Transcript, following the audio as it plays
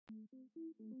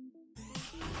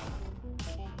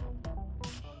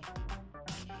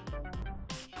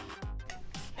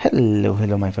Hello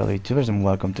my fellow YouTubers, and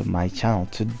welcome to my channel.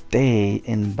 Today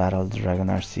in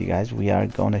BattleDragonRC, guys, we are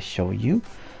gonna show you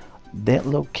the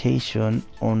location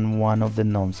on one of the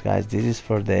gnomes, guys. This is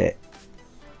for the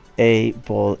A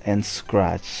Ball and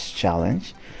Scratch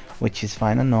challenge, which is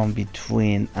find a gnome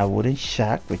between a wooden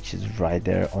shack, which is right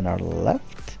there on our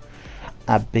left,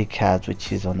 a big house,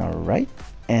 which is on our right,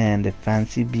 and the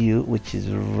fancy view, which is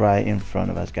right in front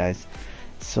of us, guys.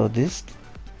 So this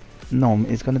gnome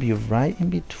is going to be right in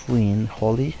between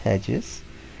holly hedges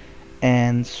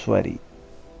and sweaty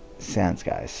sands,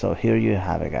 guys. So here you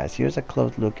have it, guys. Here's a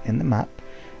close look in the map.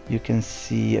 You can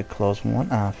see a close one,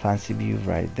 fancy view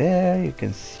right there. You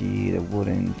can see the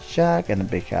wooden shack and a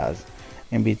big house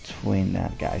in between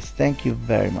that, guys. Thank you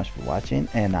very much for watching,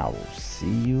 and I will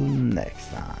see you next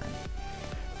time.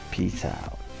 Peace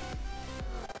out.